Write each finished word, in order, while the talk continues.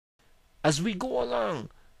as we go along,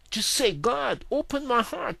 just say, God, open my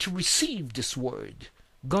heart to receive this word.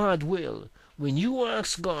 God will. When you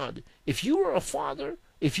ask God, if you are a father,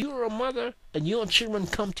 if you are a mother, and your children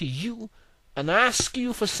come to you and ask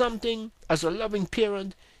you for something as a loving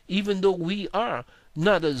parent, even though we are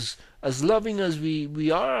not as loving as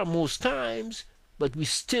we are most times, but we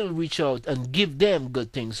still reach out and give them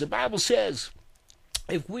good things. The Bible says,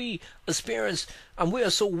 if we as parents, and we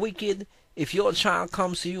are so wicked, if your child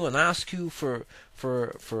comes to you and asks you for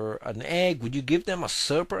an egg, would you give them a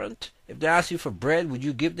serpent? If they ask you for bread, would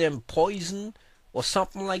you give them poison or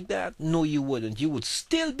something like that? No, you wouldn't. You would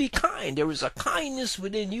still be kind. There is a kindness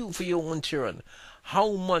within you for your own children.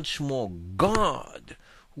 How much more God,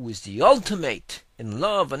 who is the ultimate in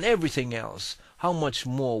love and everything else, how much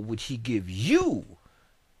more would he give you,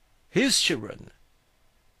 his children,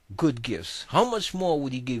 good gifts? How much more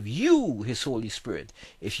would he give you his Holy Spirit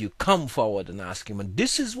if you come forward and ask him? And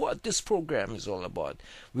this is what this program is all about.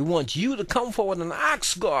 We want you to come forward and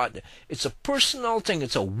ask God. It's a personal thing.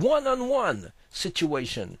 It's a one-on-one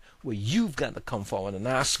situation where you've got to come forward and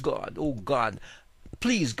ask God, oh God,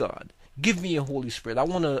 please God, give me your Holy Spirit. I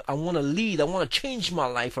want to lead. I want to change my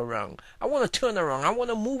life around. I want to turn around. I want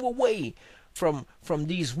to move away from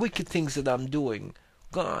these wicked things that I'm doing.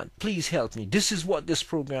 God, please help me. This is what this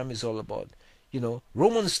program is all about.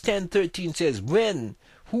 Romans 10:13 says, when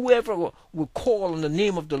whoever will call on the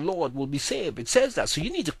name of the Lord will be saved. It says that. So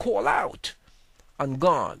you need to call out on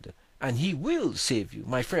God, and he will save you.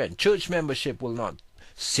 My friend, church membership will not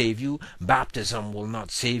save you. Baptism will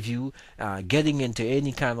not save you. Getting into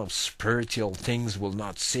any kind of spiritual things will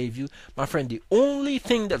not save you. My friend, the only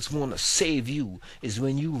thing that's going to save you is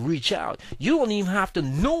when you reach out. You don't even have to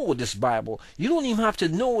know this Bible. You don't even have to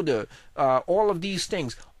know all of these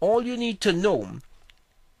things. All you need to know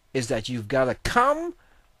is that you've got to come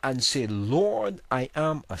and say, Lord, I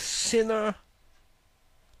am a sinner.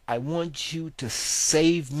 I want you to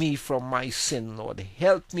save me from my sin, Lord.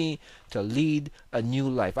 Help me to lead a new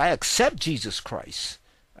life. I accept Jesus Christ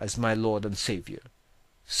as my Lord and Savior.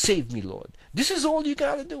 Save me, Lord. This is all you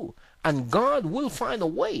got to do. And God will find a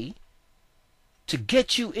way to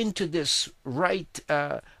get you into this right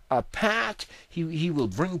path. He will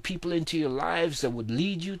bring people into your lives that would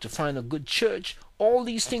lead you to find a good church. All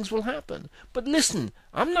these things will happen. But listen,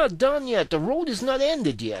 I'm not done yet. The road is not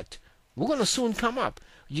ended yet. We're going to soon come up.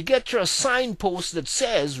 You get your signpost that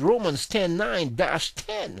says Romans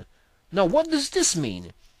 10:9-10. Now, what does this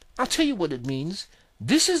mean? I'll tell you what it means.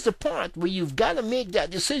 This is the part where you've got to make that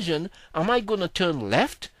decision. Am I going to turn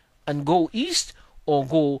left and go east, or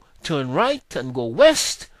go turn right and go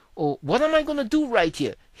west? Or what am I going to do right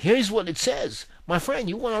here? Here's what it says. My friend,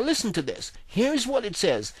 you want to listen to this. Here's what it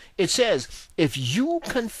says. It says, if you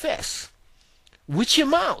confess with your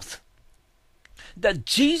mouth that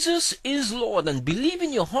Jesus is Lord and believe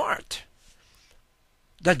in your heart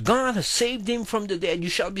that God has saved him from the dead, you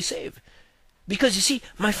shall be saved. Because you see,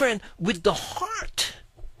 my friend, with the heart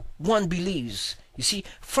one believes. You see,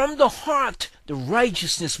 from the heart the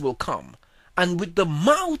righteousness will come. And with the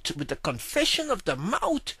mouth, with the confession of the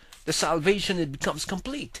mouth, the salvation, it becomes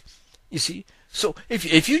complete. You see, so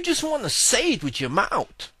if you just want to say it with your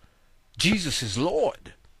mouth, Jesus is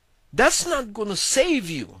Lord, that's not going to save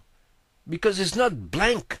you. Because it's not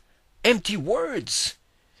blank, empty words.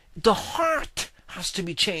 The heart has to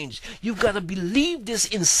be changed. You've got to believe this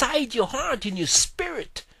inside your heart, in your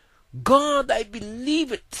spirit. God, I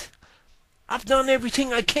believe it. I've done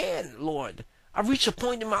everything I can, Lord. I've reached a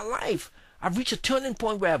point in my life. I've reached a turning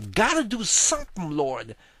point where I've got to do something,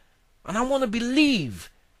 Lord. And I want to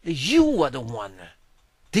believe that you are the one.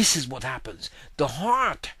 This is what happens. The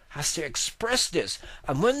heart has to express this.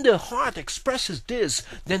 And when the heart expresses this,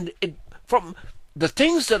 then from the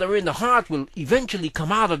things that are in the heart will eventually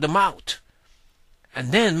come out of the mouth.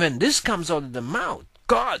 And then when this comes out of the mouth,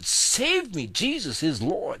 God save me, Jesus is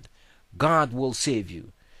Lord, God will save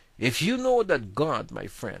you. If you know that God, my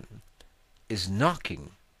friend, is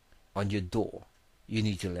knocking on your door, you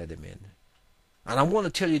need to let him in. And I want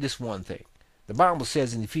to tell you this one thing. The Bible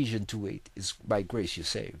says in Ephesians 2:8, it's by grace you're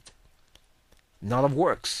saved, not of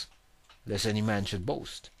works, lest any man should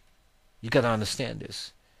boast. You got to understand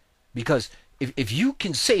this. Because if you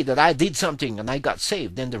can say that I did something and I got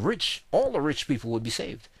saved, then all the rich people would be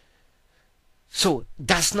saved. So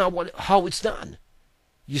that's not how it's done.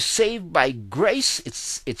 You're saved by grace.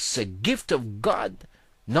 It's a gift of God,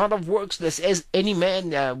 not of works, lest as any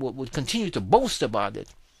man would continue to boast about it.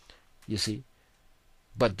 You see.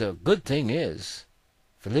 But the good thing is,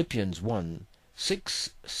 Philippians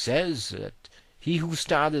 1:6 says that he who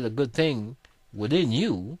started a good thing within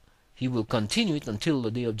you, he will continue it until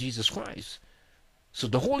the day of Jesus Christ. So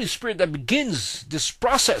the Holy Spirit that begins this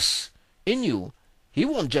process in you, he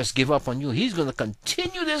won't just give up on you. He's going to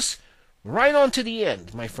continue this right on to the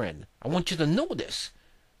end, my friend. I want you to know this.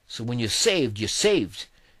 So when you're saved, you're saved.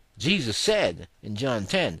 Jesus said in John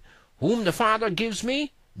 10, whom the Father gives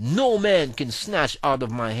me, no man can snatch out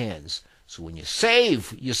of my hands. So when you're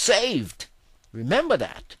saved, you're saved. Remember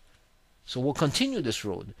that. So we'll continue this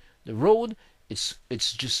road. The road, it's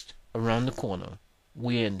just around the corner.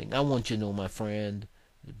 We're ending. I want you to know, my friend,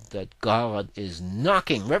 that God is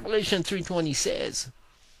knocking. Revelation 3:20 says,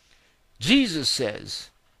 Jesus says,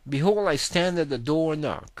 behold, I stand at the door and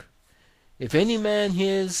knock. If any man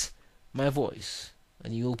hears my voice,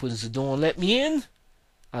 and he opens the door and let me in,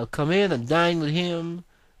 I'll come in and dine with him,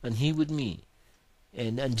 and he with me.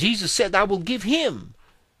 And Jesus said, I will give him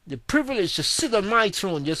the privilege to sit on my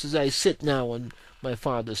throne just as I sit now on my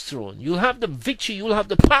Father's throne. You'll have the victory, you'll have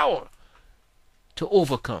the power to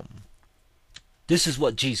overcome. This is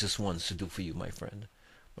what Jesus wants to do for you, my friend.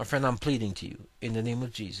 My friend, I'm pleading to you in the name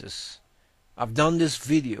of Jesus. I've done this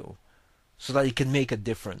video so that it can make a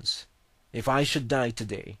difference. If I should die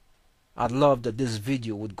today, I'd love that this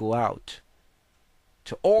video would go out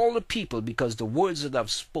to all the people, because the words that I've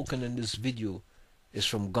spoken in this video is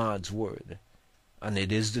from God's word. And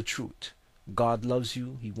it is the truth. God loves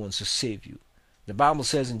you. He wants to save you. The Bible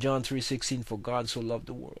says in John 3:16, for God so loved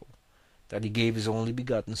the world that he gave his only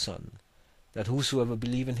begotten Son, that whosoever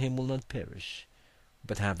believe in him will not perish,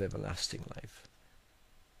 but have everlasting life.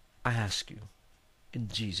 I ask you, in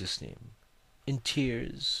Jesus' name, in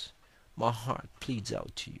tears, my heart pleads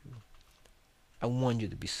out to you. I want you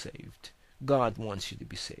to be saved. God wants you to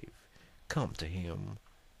be saved. Come to him.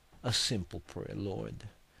 A simple prayer. Lord,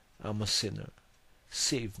 I'm a sinner.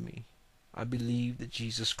 Save me. I believe that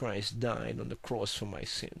Jesus Christ died on the cross for my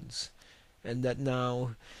sins, and that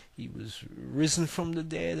now he was risen from the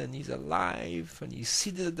dead, and he's alive, and he's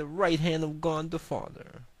seated at the right hand of God the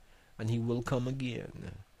Father, and he will come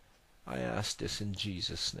again. I ask this in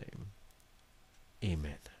Jesus' name.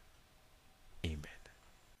 Amen.